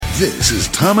This is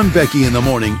Tom and Becky in the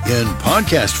morning in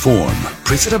podcast form.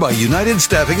 Presented by United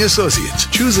Staffing Associates.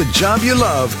 Choose a job you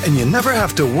love and you never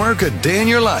have to work a day in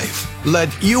your life.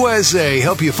 Let USA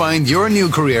help you find your new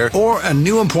career or a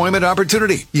new employment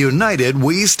opportunity. United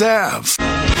We Staff.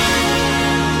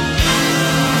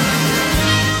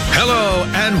 Hello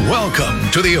and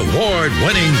welcome to the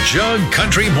award-winning Jug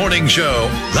Country Morning Show,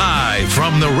 live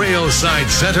from the Railside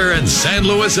Center in San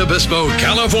Luis Obispo,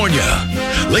 California.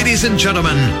 Ladies and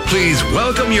gentlemen, please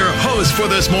welcome your hosts for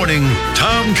this morning,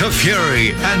 Tom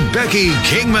Kafuri and Becky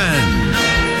Kingman.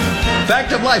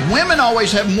 Fact of life, women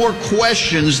always have more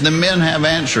questions than men have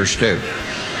answers to.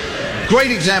 Great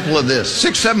example of this.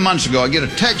 6-7 months ago, I get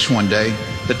a text one day.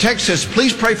 The text says,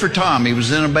 please pray for Tom. He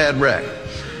was in a bad wreck.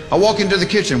 I walk into the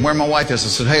kitchen where my wife is. I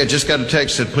said, hey, I just got a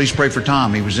text that said, please pray for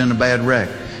Tom. He was in a bad wreck.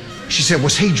 She said,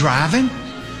 was he driving?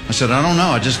 I said, I don't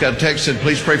know. I just got a text that said,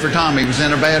 please pray for Tom. He was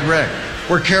in a bad wreck.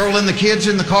 Were Carol and the kids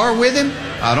in the car with him?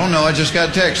 I don't know. I just got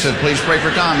a text that said, please pray for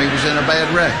Tom. He was in a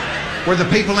bad wreck. Were the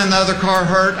people in the other car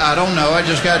hurt? I don't know. I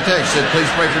just got a text that said,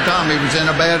 please pray for Tom. He was in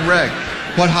a bad wreck.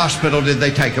 What hospital did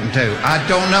they take him to? I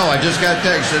don't know. I just got a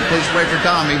text that said, please pray for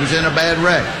Tom. He was in a bad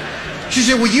wreck. She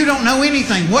said, well, you don't know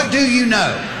anything. What do you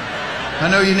know? I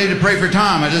know you need to pray for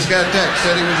Tom. I just got a text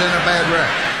said he was in a bad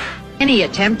wreck. Any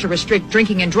attempt to restrict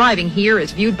drinking and driving here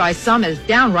is viewed by some as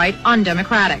downright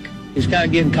undemocratic. It's kind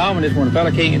of getting common is when a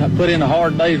fella can't put in a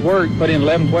hard day's work, put in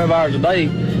 11, 12 hours a day,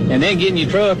 and then get in your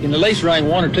truck and at least drink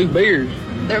 1 or 2 beers.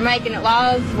 They're making it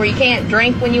laws where you can't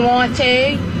drink when you want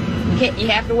to. You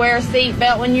have to wear a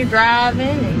seatbelt when you're driving.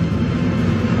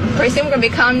 And pretty soon we're going to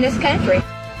be communist country.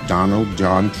 Donald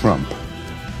John Trump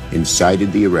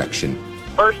incited the erection.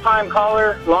 First-time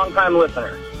caller, long-time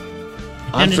listener.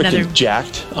 I'm freaking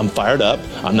jacked. I'm fired up.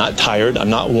 I'm not tired. I'm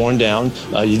not worn down.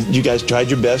 You guys tried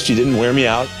your best. You didn't wear me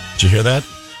out. Did you hear that?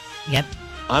 Yep.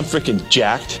 I'm freaking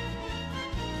jacked.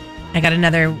 I got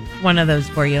another one of those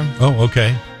for you. Oh,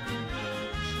 okay.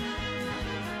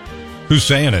 Who's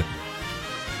saying it?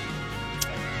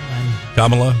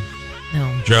 Kamala?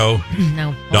 No. Joe?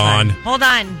 No. Don? Hold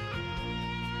on.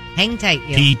 Hang tight,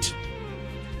 you. Pete?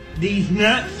 These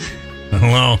nuts.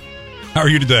 Hello. How are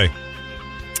you today?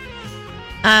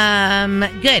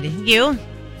 Good. You?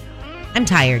 I'm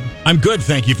tired. I'm good,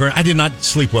 thank you. I did not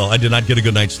sleep well. I did not get a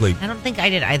good night's sleep. I don't think I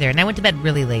did either. And I went to bed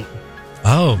really late.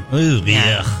 Oh,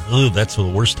 yeah. Ooh, that's the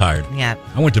worst tired. Yeah.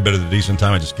 I went to bed at a decent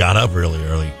time. I just got up really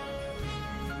early.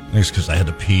 I think it's because I had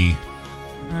to pee.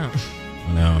 Oh.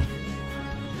 No.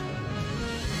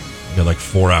 I got like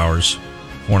 4 hours,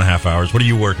 4.5 hours. What are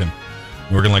you working?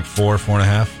 You working like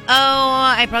 4.5? Oh,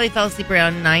 I probably fell asleep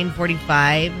around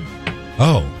 9:45.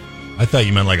 Oh, I thought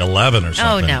you meant like 11 or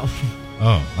something. Oh, no.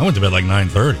 Oh, I went to bed like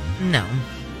 9:30. No.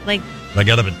 Like. I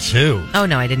got up at 2. Oh,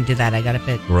 no, I didn't do that. I got up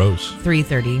at. Gross.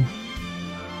 3:30.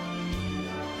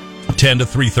 10 to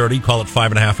 3:30, call it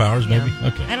 5.5 hours maybe? Yeah.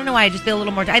 Okay. I don't know why. I just feel a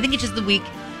little more. I think it's just the week.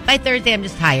 By Thursday, I'm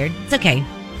just tired. It's okay.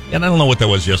 And I don't know what that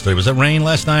was yesterday. Was that rain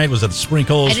last night? Was that the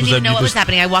sprinkles? I didn't even know what was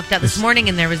happening. I walked out this morning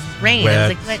and there was rain. Wet.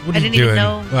 I was like, what? I didn't doing? even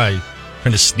know. Why?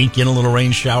 Trying to sneak in a little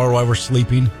rain shower while we're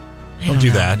sleeping? Don't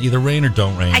do that. Either rain or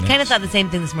don't rain. I kind of thought the same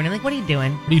thing this morning. Like, what are you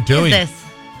doing? What are you doing? What is this?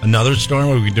 Another storm?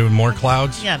 Are we doing more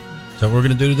clouds? Yeah. Is that what we're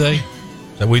going to do today?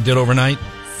 Is that what we did overnight?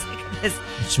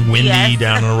 It's windy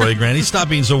down in Arroyo Grande. Stop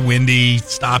being so windy.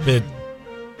 Stop it.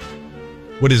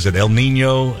 What is it? El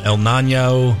Nino? El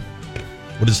Nino?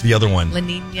 What is the other one? La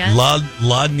Nina.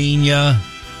 La Nina.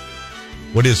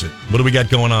 What is it? What do we got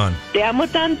going on? Te amo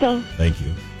tanto. Thank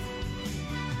you.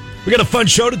 We got a fun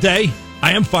show today.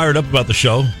 I am fired up about the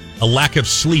show. A lack of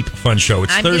sleep fun show.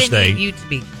 It's Thursday. I'm going to need you to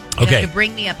be. Okay. To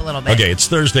bring me up a little bit. Okay, it's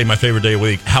Thursday, my favorite day of the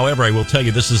week. However, I will tell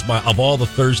you, this is of all the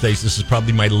Thursdays, this is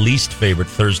probably my least favorite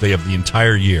Thursday of the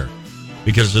entire year.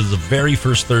 Because it is the very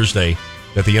first Thursday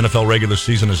that the NFL regular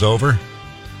season is over.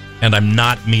 And I'm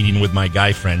not meeting with my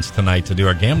guy friends tonight to do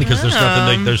our gambling because there's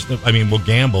nothing. We'll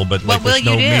gamble, but what there's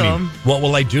no meeting. What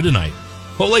will I do tonight?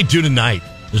 What will I do tonight?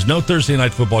 There's no Thursday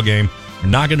night football game. We're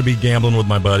not going to be gambling with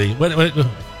my buddy. Wait.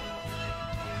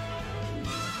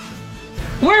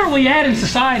 Where are we at in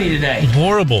society today?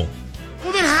 Horrible.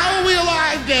 Well, then how are we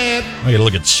alive, Dad? I got to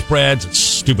look at spreads, at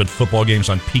stupid football games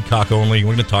on Peacock only.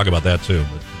 We're going to talk about that too,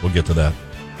 but we'll get to that.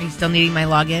 Are you still needing my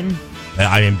login?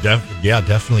 I am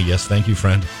definitely. Yes, thank you,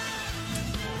 friend.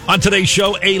 On today's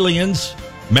show, aliens,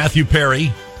 Matthew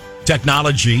Perry,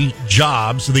 technology,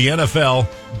 jobs, the NFL,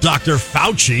 Dr.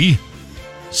 Fauci,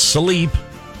 sleep,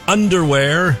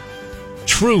 underwear,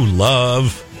 true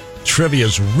love.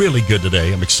 Trivia's really good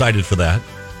today. I'm excited for that.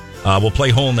 We'll play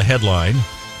Hole in the Headline.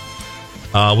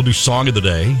 We'll do Song of the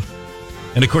Day.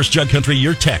 And, of course, Jug Country,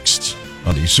 your texts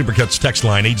on the Supercuts text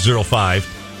line, 805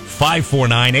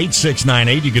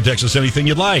 549-8698. You can text us anything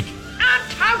you'd like. I'm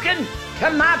talking to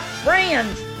my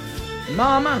friends,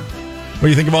 Mama. What do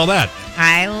you think of all that?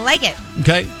 I like it.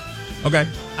 Okay.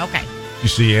 You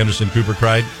see Anderson Cooper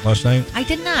cried last night? I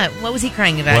did not. What was he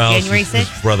crying about? Well, January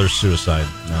 6th? His brother's suicide.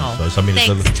 Thanks,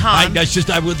 Tom.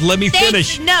 Let me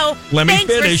finish. No,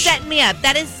 thanks for setting me up.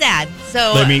 That is sad.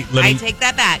 So I take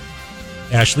that back.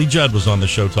 Ashley Judd was on the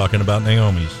show talking about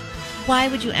Naomi's. Why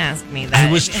would you ask me that?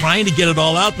 I was trying to get it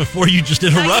all out before you just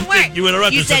interrupted. You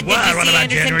interrupted. You said, did you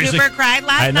see Anderson Cooper cried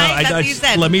last night? That's what you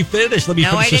said. Let me finish. No,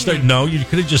 I didn't. No, you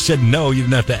could have just said no. You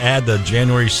didn't have to add the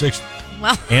January 6th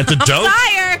antidote. I'm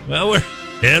tired. Well,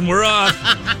 we're off.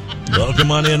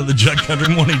 Welcome on into the Jug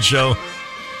Country Morning Show.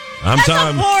 I'm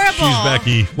Tom. Horrible. She's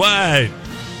Becky. What?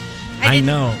 I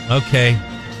know. Okay.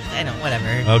 I know.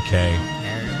 Whatever. Okay.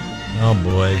 Oh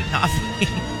boy. Coffee.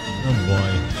 Oh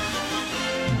boy.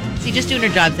 See, just doing her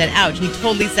job said, ouch, he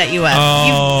totally set you up.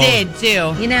 Oh. You did,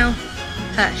 too. You know,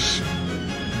 hush.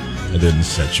 I didn't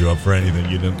set you up for anything.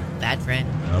 You didn't. Bad friend.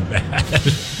 Oh, bad.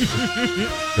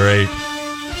 Great.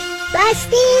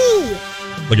 Rusty!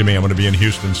 Look at me. I'm going to be in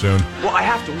Houston soon. Well, I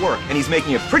have to work, and he's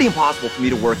making it pretty impossible for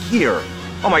me to work here.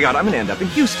 Oh, my God, I'm going to end up in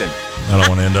Houston. I don't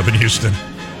want to end up in Houston.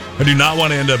 I do not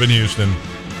want to end up in Houston.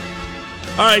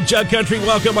 All right, Jug Country,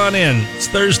 welcome on in. It's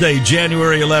Thursday,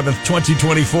 January 11th,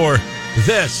 2024.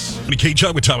 This is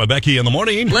K-Jug with Tom and Becky in the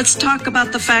morning. Let's talk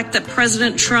about the fact that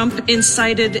President Trump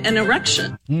incited an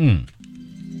erection.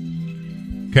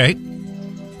 Okay.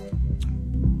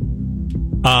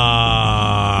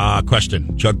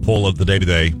 Question. Jug poll of the day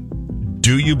today.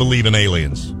 Do you believe in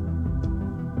aliens?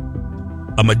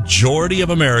 A majority of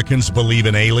Americans believe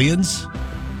in aliens.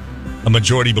 A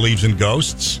majority believes in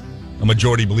ghosts. A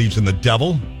majority believes in the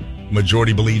devil. A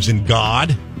majority believes in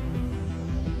God.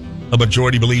 A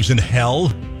majority believes in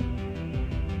hell.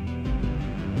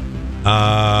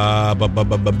 But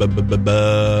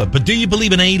do you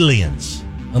believe in aliens?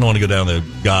 I don't want to go down the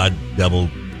God, devil,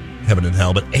 heaven and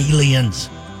hell, but aliens.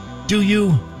 Do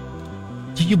you?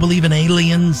 Do you believe in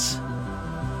aliens?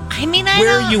 I mean,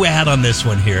 where are you at on this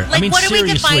one here? Like, I mean, what are we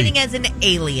seriously, defining as an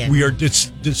alien? We are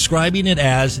defining it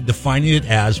as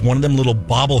one of them little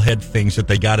bobblehead things that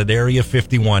they got at Area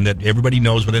 51 that everybody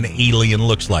knows what an alien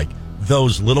looks like.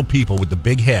 Those little people with the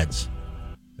big heads.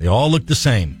 They all look the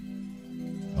same.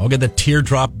 All got the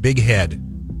teardrop big head.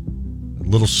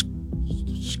 Little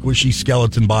squishy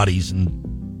skeleton bodies and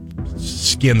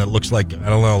skin that looks like, I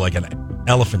don't know, like an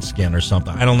elephant skin or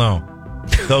something. I don't know.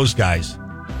 Those guys.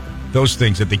 Those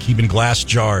things that they keep in glass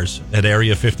jars at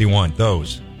Area 51.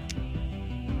 Those.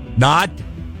 Not,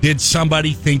 did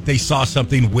somebody think they saw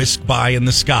something whisk by in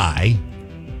the sky?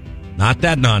 Not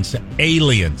that nonsense.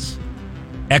 Aliens.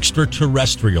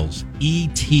 Extraterrestrials.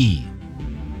 E.T.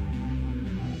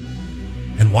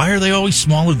 And why are they always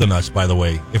smaller than us, by the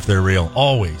way, if they're real?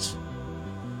 Always.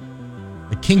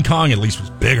 The King Kong at least was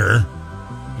bigger.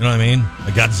 You know what I mean?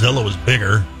 The Godzilla was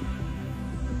bigger.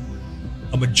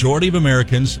 A majority of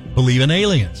Americans believe in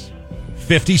aliens.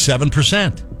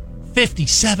 57%.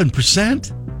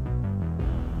 57%?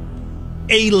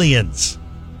 Aliens.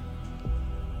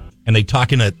 And they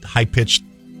talk in a high-pitched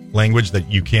language that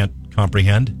you can't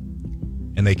comprehend.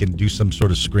 And they can do some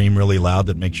sort of scream really loud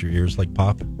that makes your ears like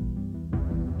pop.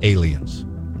 Aliens.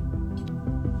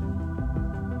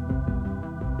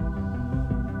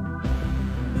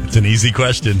 It's an easy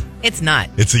question. It's not.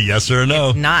 It's a yes or a no.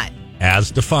 It's not.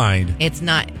 As defined. It's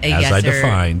not a as yes I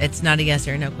defined. It's not a yes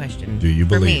or no question. Do you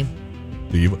believe? For me.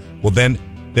 Do you? Well, then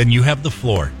you have the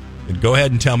floor. And go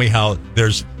ahead and tell me how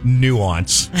there's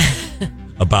nuance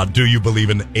about do you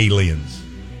believe in aliens?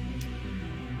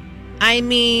 I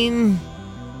mean,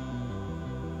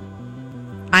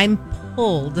 I'm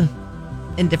pulled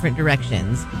in different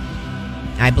directions.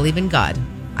 I believe in God.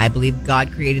 I believe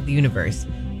God created the universe.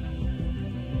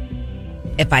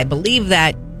 If I believe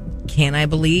that, can I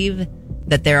believe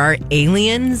that there are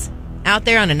aliens out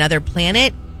there on another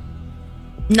planet?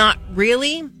 Not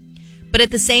really. But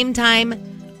at the same time,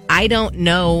 I don't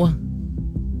know.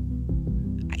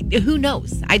 Who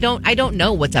knows? I don't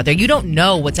know what's out there. You don't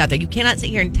know what's out there. You cannot sit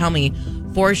here and tell me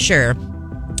for sure.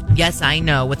 Yes, I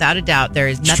know. Without a doubt, there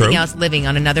is nothing else living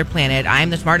on another planet. I'm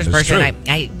the smartest person.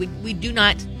 We do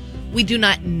not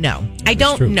know. I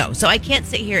don't know. So I can't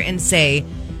sit here and say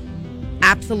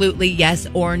absolutely yes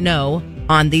or no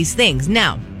on these things.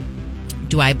 Now,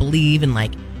 do I believe in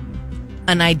like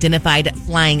unidentified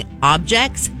flying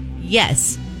objects?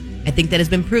 Yes. I think that has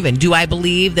been proven. Do I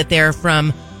believe that they're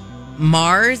from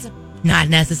Mars? Not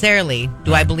necessarily.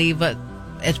 Do I believe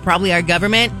it's probably our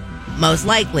government? Most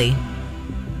likely.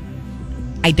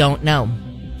 I don't know.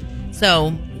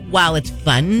 So while it's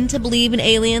fun to believe in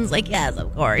aliens, like, yes,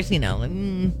 of course,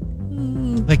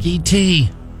 like E.T.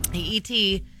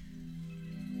 E.T.,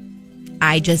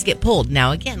 I just get pulled.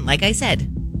 Now, again, like I said,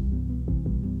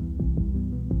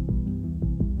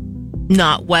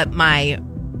 not what my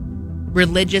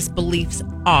religious beliefs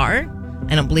are.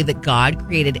 I don't believe that God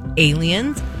created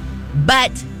aliens,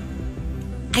 but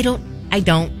I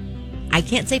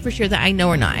can't say for sure that I know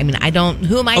or not. I mean,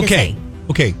 who am I to say?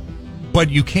 Okay. But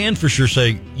you can for sure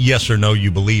say yes or no,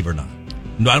 you believe or not.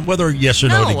 Not whether yes or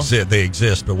no they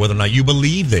exist, but whether or not you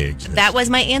believe they exist. That was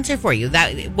my answer for you.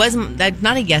 That's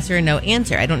not a yes or a no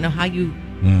answer. I don't know how you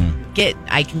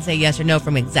I can say yes or no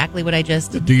from exactly what I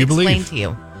just explained to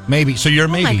you. Maybe. So you're a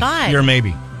maybe. Oh my God. You're a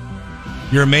maybe.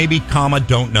 You're a maybe,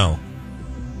 don't know.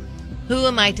 Who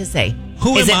am I to say?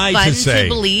 Who Is am I it fun to say? To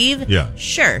believe? Yeah.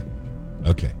 Sure.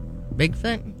 Okay.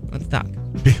 Bigfoot? Let's talk.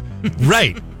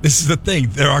 Right. This is the thing.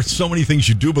 There are so many things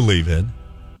you do believe in.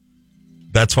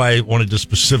 That's why I wanted to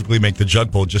specifically make the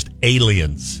jug poll just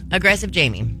aliens. Aggressive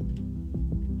Jamie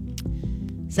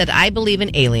said, I believe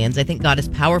in aliens. I think God is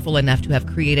powerful enough to have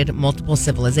created multiple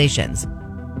civilizations.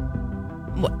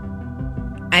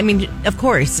 I mean, of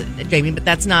course, Jamie, but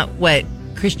that's not what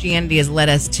Christianity has led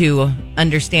us to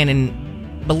understand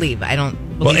and believe. I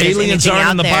don't believe aliens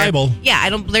aren't in the Bible. Yeah,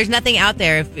 there's nothing out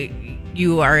there if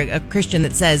you are a Christian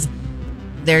that says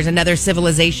there's another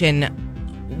civilization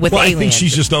with aliens. I think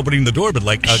she's just opening the door, but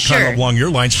kind of along your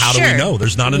lines, how do we know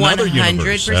there's not another 100%.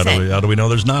 universe? How do we know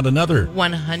there's not another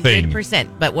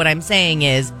 100%. But what I'm saying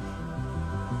is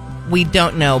we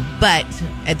don't know. But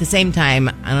at the same time,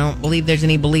 I don't believe there's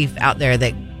any belief out there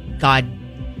that God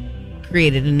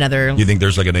created another. You think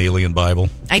there's like an alien Bible?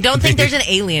 I don't think there's an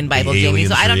alien Bible, Jamie.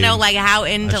 So I don't know how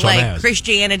into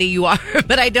Christianity you are,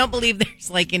 but I don't believe there's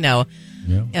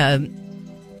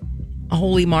a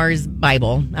Holy Mars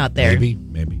Bible out there. Maybe.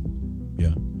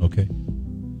 Yeah. Okay.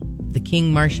 The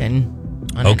King Martian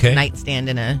on a nightstand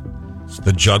in it's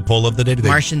the jug poll of the day today.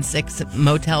 Martian 6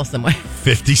 motel somewhere.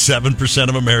 57%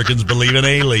 of Americans believe in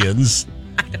aliens.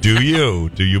 Do you?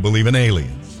 Do you believe in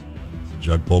aliens?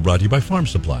 Jug poll brought to you by Farm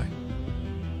Supply.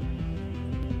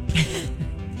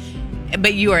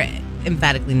 But you are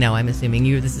emphatically no, I'm assuming.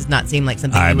 This does not seem like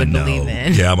something you would believe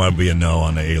in. Yeah, I'm going to be a no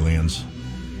on the aliens.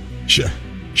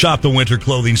 Shop the winter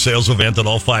clothing sales event at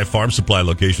all 5 Farm Supply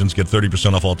locations. Get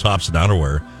 30% off all tops and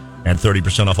outerwear and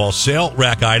 30% off all sale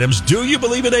rack items. Do you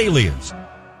believe in aliens?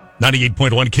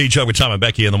 98.1 K-Jug with Tom and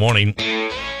Becky in the morning.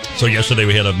 So yesterday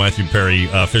we had a Matthew Perry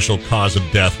official cause of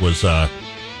death was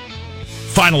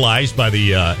finalized by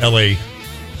the L.A.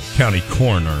 County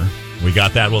coroner. We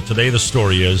got that. Well, today the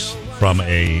story is from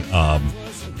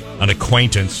an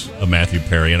acquaintance of Matthew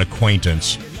Perry, an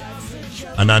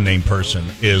unnamed person,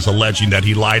 is alleging that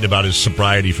he lied about his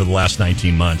sobriety for the last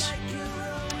 19 months.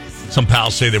 Some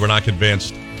pals say they were not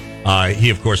convinced. He,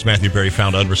 of course, Matthew Perry,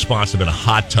 found unresponsive in a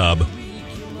hot tub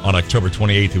on October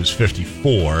 28th. He was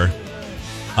 54.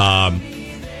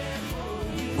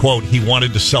 Quote, he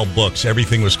wanted to sell books.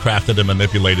 Everything was crafted and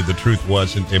manipulated. The truth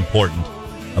wasn't important.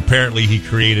 Apparently, he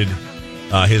created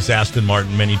his Aston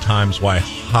Martin many times while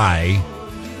high.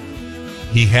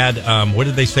 He had, what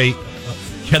did they say?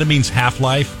 Ketamine's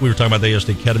half-life. We were talking about that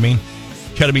yesterday, ketamine.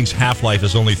 Ketamine's half-life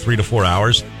is only 3 to 4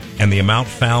 hours, and the amount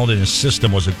found in his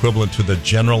system was equivalent to the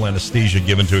general anesthesia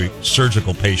given to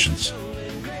surgical patients.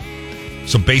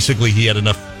 So basically, he had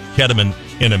enough ketamine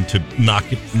in him to knock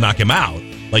him out,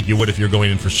 like you would if you're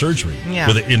going in for surgery. Yeah.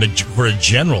 For a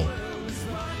general.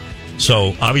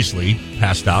 So obviously,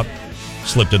 passed out,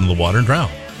 slipped into the water, and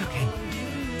drowned. Okay.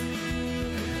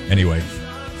 Anyway.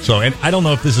 So, and I don't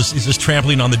know if is this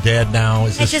trampling on the dead now?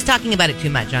 It's just talking about it too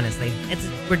much, honestly.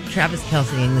 We're Travis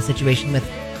Kelceing the situation with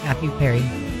Matthew Perry.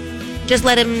 Just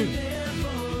let him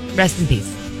rest in peace.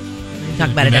 We talk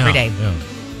about it every day. Yeah.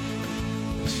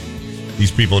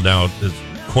 These people now,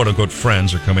 quote-unquote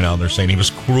friends, are coming out and they're saying he was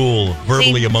cruel,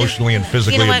 verbally, emotionally, and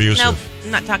physically abusive. No,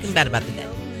 I'm not talking bad about the dead.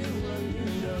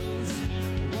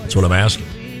 That's what I'm asking.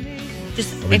 I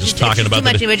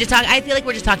feel like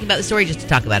we're just talking about the story just to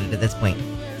talk about it at this point.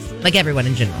 Like everyone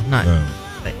in general,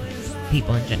 but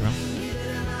people in general.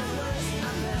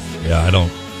 Yeah, I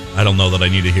don't know that I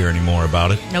need to hear any more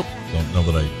about it. Nope. Don't know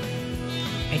that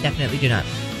I definitely do not.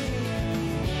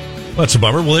 Well, that's a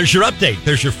bummer. Well, there's your update.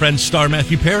 There's your friend Star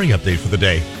Matthew Perry update for the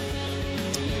day.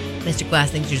 Mr.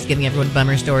 Glass thinks you're just giving everyone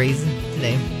bummer stories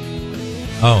today.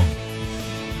 Oh.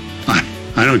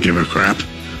 I don't give a crap.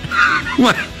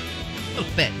 What?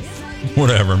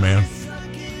 Whatever, man.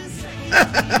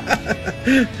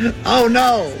 Oh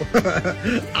no.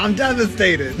 I'm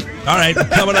devastated. All right,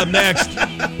 coming up next,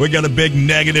 we got a big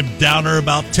negative downer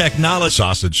about technology.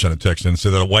 Sausage sent a text in and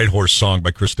said that a White Horse song by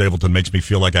Chris Stapleton makes me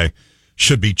feel like I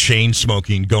should be chain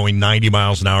smoking going 90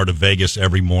 miles an hour to Vegas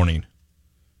every morning.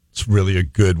 It's really a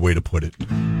good way to put it.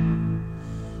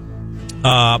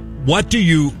 What do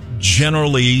you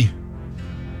generally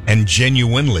and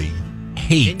genuinely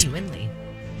hate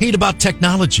about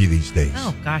technology these days?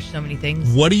 Oh, gosh, so many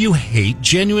things. What do you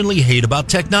genuinely hate about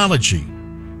technology?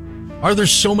 Are there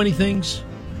so many things?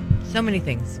 So many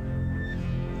things.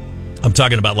 I'm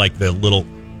talking about like the little,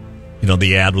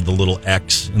 the ad with the little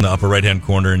X in the upper right-hand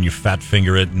corner and you fat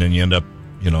finger it and then you end up,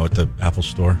 at the Apple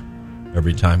store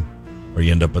every time. Or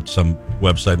you end up at some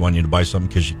website wanting you to buy something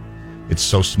because it's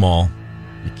so small.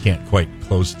 You can't quite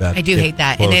close that. I do hate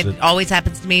that. And it always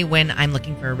happens to me when I'm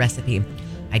looking for a recipe.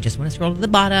 I just want to scroll to the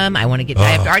bottom. I want to get.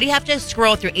 I already have to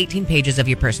scroll through 18 pages of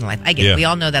your personal life. I get it. We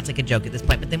all know that's like a joke at this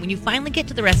point. But then when you finally get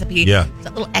to the recipe, there's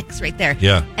that little X right there.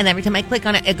 Yeah. And every time I click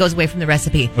on it, it goes away from the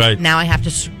recipe. Right. Now I have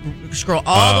to scroll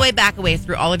all the way back away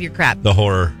through all of your crap. The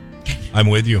horror. I'm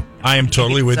with you. I am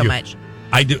totally with you. So much.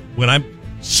 I do. When I'm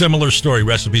similar story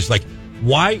recipes like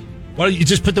why don't you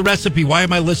just put the recipe? Why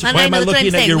am I listening? Why am I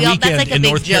looking at your weekend in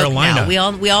North Carolina?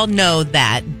 Now. We all know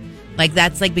that. Like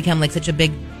that's like become like such a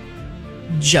big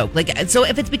joke. Like so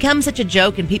if it's become such a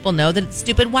joke and people know that it's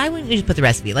stupid, why wouldn't you just put the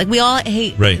recipe? Like we all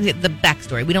hate the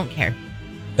backstory. We don't care.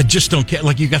 I just don't care.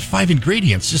 Like you got 5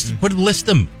 ingredients. Just list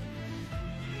them.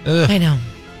 I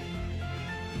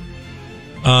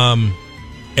know.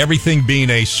 Everything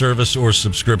being a service or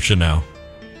subscription now.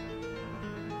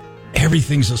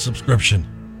 Everything's a subscription.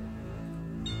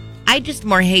 I just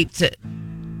more hate to,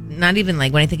 not even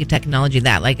like when I think of technology,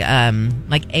 that like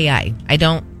AI. I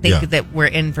don't think that we're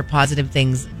in for positive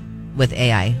things with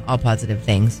AI, all positive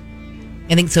things.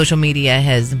 I think social media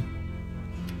has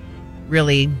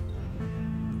really,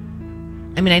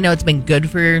 I mean, I know it's been good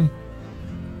for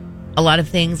a lot of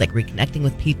things, like reconnecting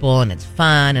with people and it's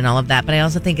fun and all of that, but I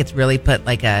also think it's really put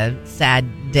like a sad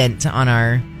dent on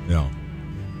our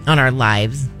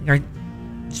lives, our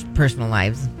personal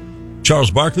lives.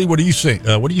 Charles Barkley, what do you think?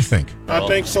 I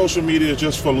think social media is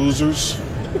just for losers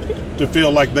to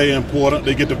feel like they're important.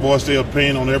 They get to voice their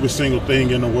opinion on every single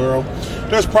thing in the world.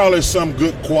 There's probably some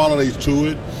good qualities to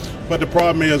it, but the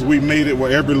problem is we made it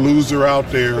where every loser out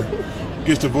there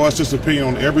gets to voice his opinion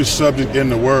on every subject in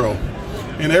the world.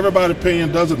 And everybody's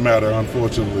opinion doesn't matter,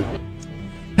 unfortunately.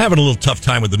 Having a little tough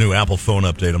time with the new Apple phone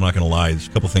update. I'm not going to lie. There's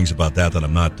a couple things about that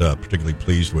I'm not particularly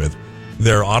pleased with.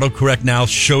 Their autocorrect now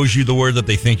shows you the word that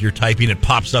they think you're typing. It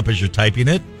pops up as you're typing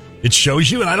it. It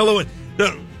shows you, and I don't know what.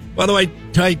 By the way,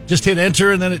 just hit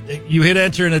enter, and then you hit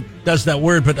enter, and it does that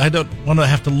word. But I don't want to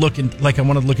have to look like I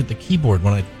want to look at the keyboard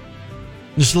when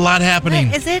There's a lot happening.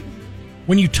 What is it?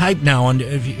 When you type now, and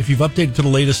if you've updated to the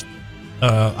latest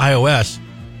iOS,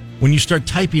 when you start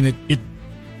typing it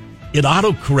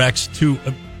autocorrects to.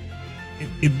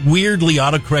 It weirdly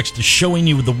autocorrects to showing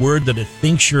you the word that it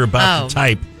thinks you're about to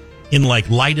type. In like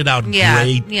lighted out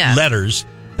gray letters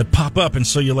that pop up, and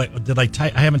so you're like, "Did I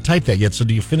type? I haven't typed that yet." So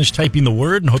do you finish typing the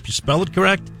word and hope you spell it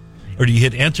correct, or do you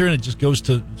hit enter and it just goes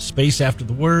to space after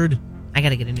the word? I got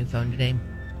to get a new phone today.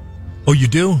 Oh, you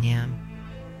do? Yeah.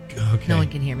 Okay. No one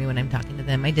can hear me when I'm talking to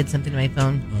them. I did something to my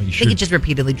phone. Oh, I think it's just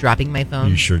repeatedly dropping my phone. Are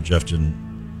you sure Jeff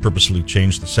didn't purposely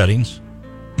change the settings?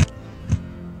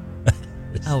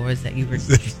 Oh, was that you were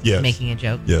making a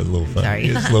joke? Yeah, a little funny. Sorry.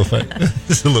 It's a little funny.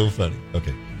 It's a little funny.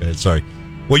 Okay, go ahead. Sorry.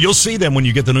 Well, you'll see them when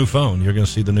you get the new phone. You're going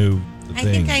to see the thing. I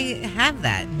think I have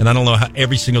that. And I don't know how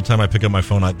every single time I pick up my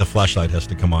phone, the flashlight has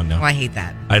to come on now. Oh, I hate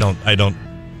that. I don't.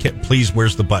 Please,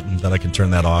 where's the button that I can turn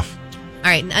that off? All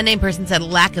right, an unnamed person said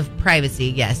lack of privacy.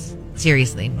 Yes,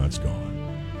 seriously. No, it's gone.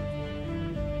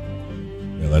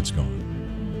 Yeah, that's gone.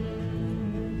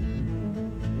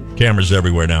 Cameras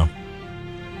everywhere now.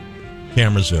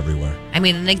 Cameras everywhere. I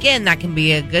mean, and again, that can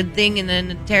be a good thing and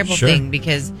then a terrible thing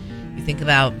because you think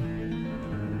about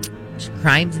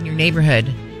crimes in your neighborhood.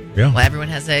 Yeah. Well, everyone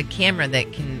has a camera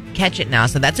that can catch it now,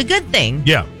 so that's a good thing.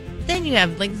 Yeah. But then you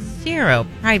have like zero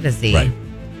privacy. Right.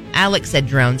 Alex said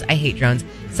drones. I hate drones.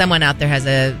 Someone out there has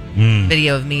a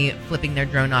video of me flipping their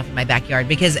drone off in my backyard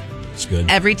because it's good.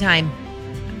 Every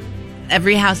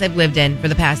house I've lived in for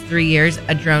the past 3 years,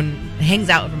 a drone hangs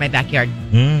out over my backyard.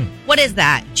 What is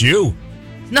that? It's you.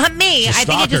 It's not me. I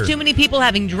think it's just too many people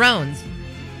having drones.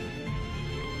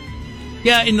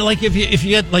 Yeah, and like if you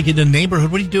get like in a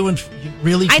neighborhood, what are you doing?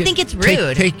 I think it's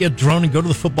rude. Take a drone and go to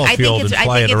the football field and fly it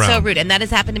around. I think it's so rude, and that has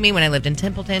happened to me when I lived in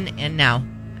Templeton, and now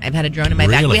I've had a drone in my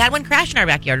back. We had one crash in our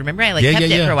backyard. Remember, I kept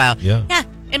it for a while. Yeah.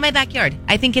 In my backyard.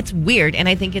 I think it's weird and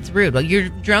I think it's rude. Well, your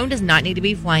drone does not need to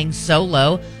be flying so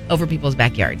low over people's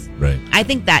backyards. Right. I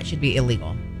think that should be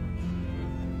illegal.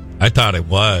 I thought it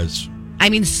was. I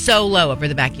mean, so low over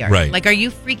the backyard. Right. Like, are you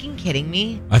freaking kidding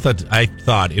me? I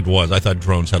thought it was. I thought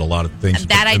drones had a lot of things.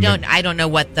 That I don't know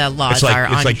what the laws are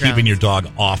on It's like drones. keeping your dog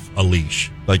off a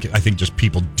leash. Like, I think just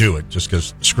people do it just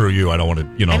because, screw you, I don't want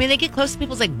to, I mean, they get close to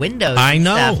people's, like, windows I and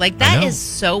know. stuff. Like, that is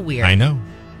so weird. I know.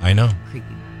 Creepy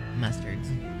mustards.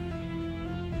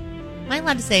 Am I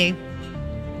allowed to say?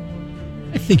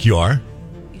 I think you are.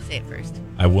 You say it first.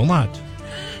 I will not.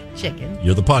 Chicken.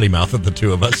 You're the potty mouth of the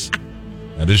two of us.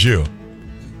 That is you.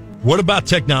 What about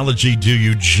technology do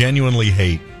you genuinely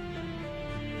hate?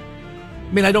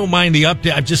 I mean, I don't mind the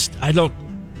update.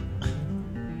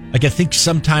 I think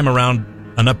sometime around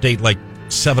an update, like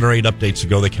 7 or 8 updates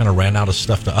ago, they kind of ran out of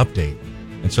stuff to update.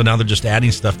 And so now they're just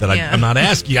adding stuff that I'm not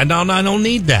asking. I don't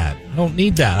need that. I don't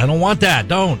need that. I don't want that.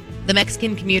 Don't. The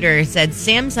Mexican commuter said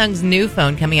Samsung's new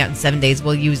phone coming out in 7 days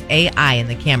will use AI in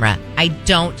the camera. I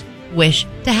don't wish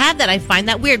to have that. I find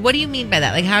that weird. What do you mean by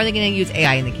that? Like, how are they going to use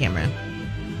AI in the camera?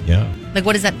 Yeah. Like,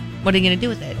 what is that? What are you going to do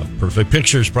with it? Perfect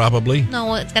pictures, probably.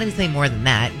 No, it's got to be something more than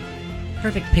that.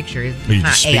 Perfect pictures, You not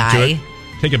just speak AI. to it.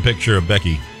 Take a picture of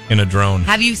Becky in a drone.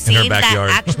 Have you in seen her that?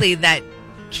 backyard. Actually, that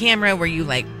camera where you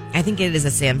I think it is a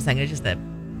Samsung. It's just a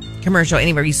commercial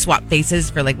anywhere you swap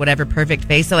faces for whatever perfect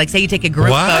face. So say you take a group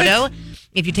photo.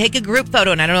 If you take a group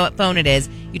photo, and I don't know what phone it is,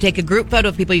 you take a group photo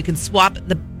of people, you can swap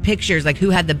the pictures,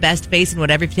 who had the best face and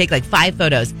whatever. If you take 5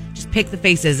 photos, just pick the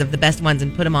faces of the best ones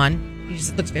and put them on.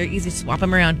 It looks very easy to swap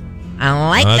them around. I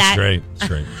like that. That's great. That's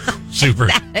great. Super.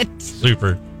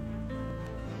 Super.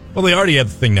 Well, they already have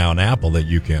the thing now in Apple that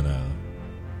you can,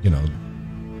 you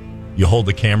hold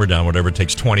the camera down, whatever, it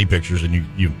takes 20 pictures, and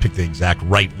you pick the exact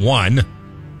right one.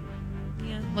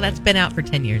 Yeah, well, that's been out for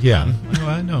 10 years. Yeah,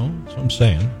 I know. That's what I'm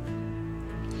saying.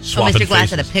 Swapping Mr. Glass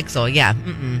faces. at a Pixel, yeah.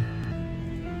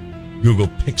 Google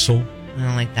Pixel. I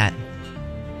don't like that.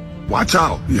 Watch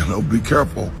out, be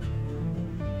careful.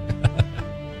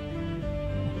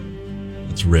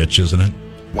 It's rich, isn't it?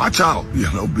 Watch out,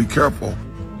 be careful.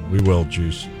 We will,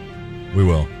 Juice. We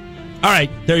will. All right,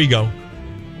 there you go.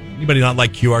 Anybody not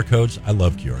like QR codes? I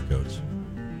love QR codes.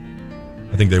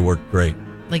 I think they work great.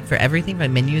 Like for everything, for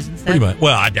menus and stuff? Pretty much.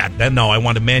 Well, I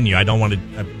want a menu. I don't want to...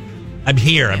 I'm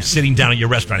here. I'm sitting down at your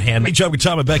restaurant. Hey, Chuck,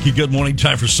 Tom and Becky, good morning.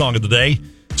 Time for Song of the Day.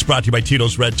 It's brought to you by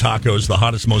Tito's Red Tacos, the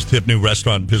hottest, most hip new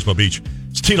restaurant in Pismo Beach.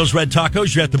 It's Tito's Red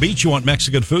Tacos. You're at the beach. You want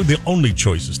Mexican food. The only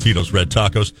choice is Tito's Red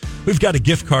Tacos. We've got a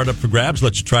gift card up for grabs.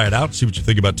 Let you try it out. See what you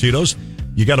think about Tito's.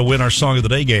 You got to win our Song of the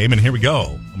Day game, and here we go.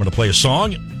 I'm going to play a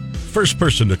song. First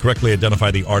person to correctly identify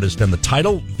the artist and the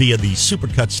title via the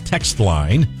Supercuts text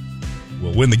line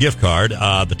will win the gift card.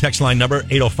 The text line number,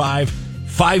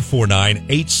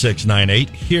 805-549-8698.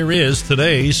 Here is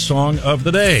today's Song of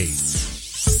the Day.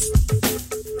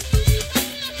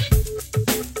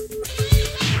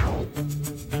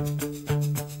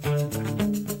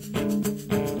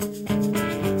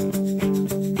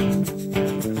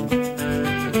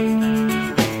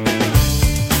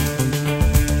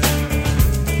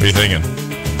 What are you thinking?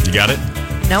 You got it?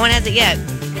 No one has it yet.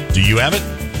 Do you have it?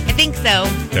 I think so.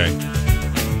 Okay.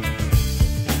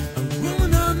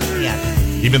 Yeah.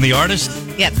 Even the artist?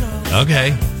 Yep.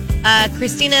 Okay.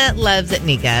 Christina Loves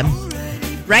Nika.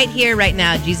 Right here, right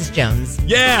now, Jesus Jones.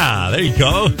 Yeah, there you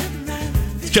go.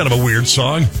 It's kind of a weird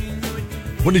song.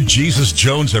 What did Jesus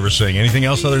Jones ever sing? Anything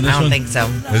else other than this one? I don't think so.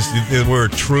 They were a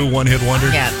true one-hit wonder?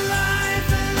 Yeah.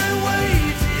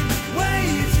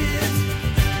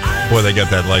 Boy, they got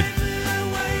that, I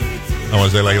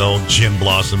want to say, the old Gin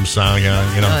Blossom sound,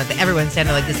 Everyone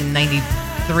sounded like this in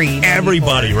 93. 94.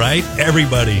 Everybody, right?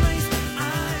 Everybody.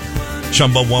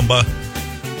 Chumbawamba.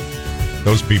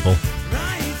 Those people.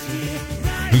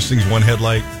 Who sings One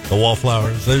Headlight? The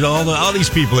Wallflowers. There's all these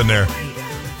people in there.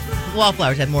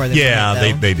 Wallflowers had more than Yeah, one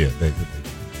hit, they did.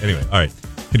 Anyway, all right.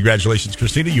 Congratulations,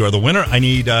 Christina. You are the winner. I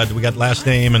need, do we got last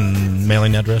name and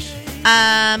mailing address?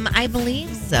 I believe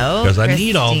so. Because I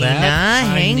need all that.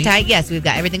 Hang tight. Yes, we've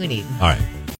got everything we need. All right.